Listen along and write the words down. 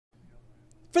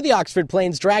For the Oxford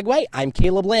Plains Dragway, I'm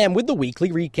Caleb Lamb with the weekly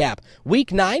recap.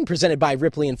 Week 9, presented by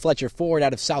Ripley and Fletcher Ford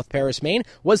out of South Paris, Maine,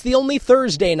 was the only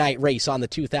Thursday night race on the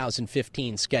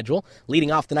 2015 schedule.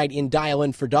 Leading off the night in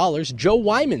Dial-In for Dollars, Joe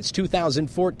Wyman's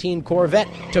 2014 Corvette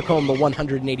took home the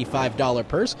 $185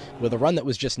 purse with a run that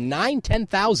was just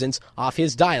 9/10,000ths off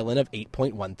his dial-in of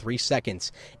 8.13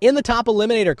 seconds. In the top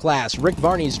Eliminator class, Rick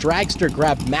Varney's Dragster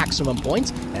grabbed maximum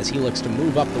points as he looks to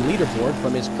move up the leaderboard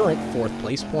from his current 4th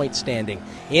place point standing.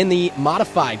 In the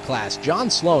modified class,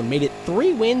 John Sloan made it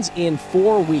 3 wins in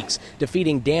 4 weeks,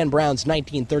 defeating Dan Brown's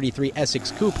 1933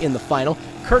 Essex Coupe in the final,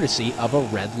 courtesy of a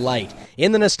red light.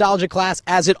 In the nostalgia class,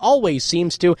 as it always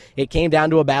seems to, it came down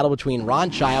to a battle between Ron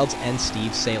Childs and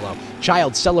Steve Salo.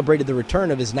 Childs celebrated the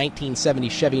return of his 1970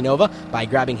 Chevy Nova by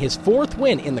grabbing his 4th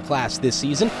win in the class this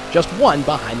season, just 1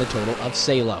 behind the total of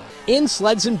Salo. In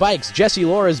sleds and bikes, Jesse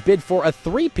Laura's bid for a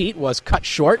three-peat was cut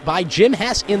short by Jim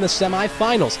Hess in the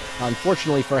semifinals.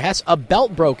 Unfortunately for Hess, a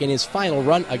belt broke in his final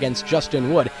run against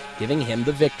Justin Wood, giving him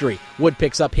the victory. Wood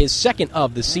picks up his 2nd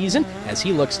of the season as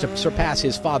he looks to surpass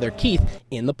his father Keith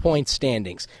in the points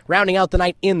standings. Rounding out the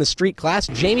night in the street class,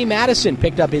 Jamie Madison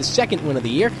picked up his 2nd win of the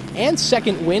year and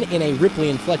 2nd win in a Ripley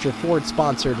and Fletcher Ford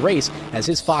sponsored race as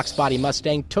his Fox Body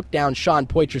Mustang took down Sean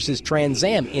Poitras's Trans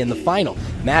Am in the final.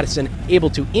 Madison able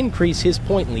to increase his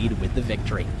point lead with the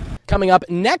victory. Coming up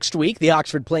next week, the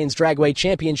Oxford Plains Dragway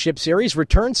Championship Series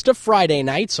returns to Friday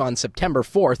nights on September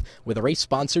 4th with a race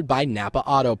sponsored by Napa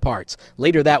Auto Parts.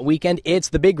 Later that weekend, it's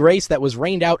the big race that was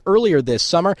rained out earlier this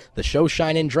summer, the Show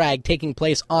Shine and Drag, taking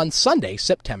place on Sunday,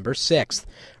 September 6th.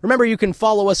 Remember, you can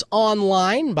follow us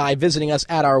online by visiting us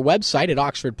at our website at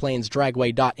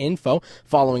oxfordplainsdragway.info,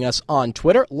 following us on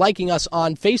Twitter, liking us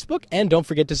on Facebook, and don't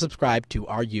forget to subscribe to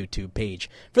our YouTube page.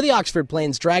 For the Oxford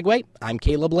Plains Dragway, I'm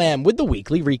Caleb Lamb with the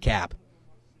weekly recap.